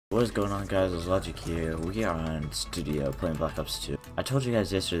What is going on, guys? It's Logic here. We are on studio playing Black Ops 2. I told you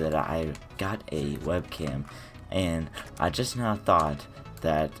guys yesterday that I got a webcam, and I just now thought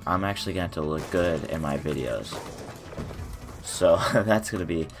that I'm actually going to look good in my videos. So that's going to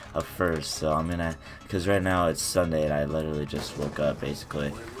be a first. So I'm going to, because right now it's Sunday and I literally just woke up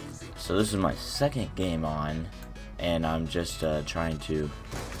basically. So this is my second game on, and I'm just trying to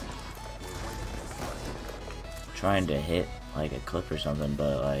hit like a clip or something,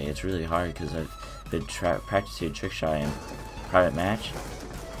 but like it's really hard because I've been practicing trick shot in private match,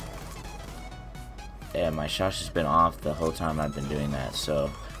 and my shot's just been off the whole time I've been doing that.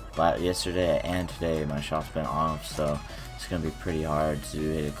 So yesterday and today my shot's been off, so it's gonna be pretty hard to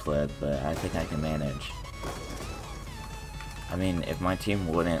hit a clip, but I think I can manage. I mean, if my team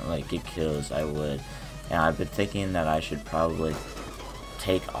wouldn't like get kills, I would. And I've been thinking that I should probably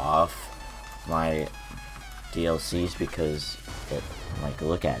take off my DLCs because like,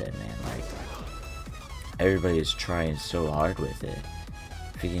 look at it, man, like everybody is trying so hard with it.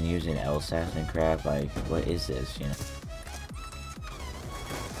 Freaking using LSAS and crap, like what is this, you know?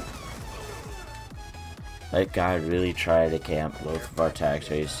 That guy really tried to camp both of our tags.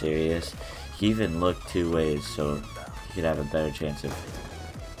 Are you serious? He even looked two ways so he could have a better chance of.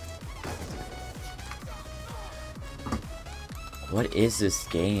 What is this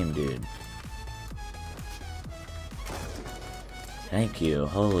game, dude? Thank you.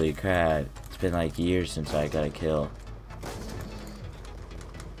 Holy crap. It's been like years since I got a kill.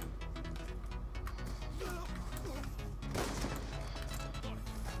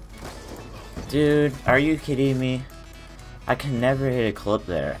 Dude, are you kidding me? I can never hit a clip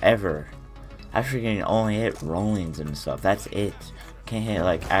there, ever. I freaking only hit rollings and stuff. That's it. Can't hit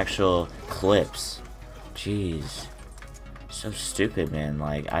like actual clips. Jeez. So stupid, man.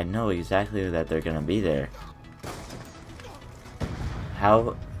 Like, I know exactly that they're gonna be there.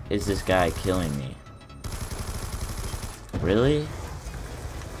 How is this guy killing me? Really?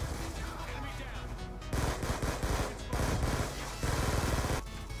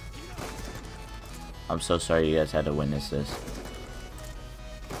 I'm so sorry you guys had to witness this.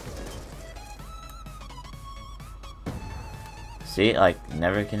 See, like,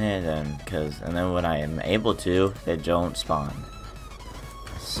 never can hit them, and then when I am able to, they don't spawn.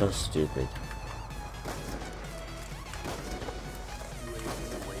 So stupid.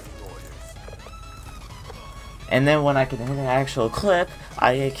 And then when I can hit an actual clip,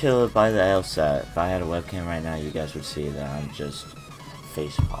 I get killed by the LSAT. If I had a webcam right now, you guys would see that I'm just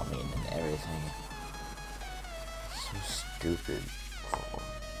face palming and everything. So stupid. Oh.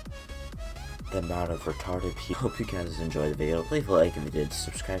 The amount of retarded people. Hope you guys enjoyed the video. Leave a like if you did.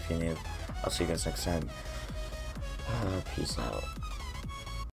 Subscribe if you're new. I'll see you guys next time. Peace out.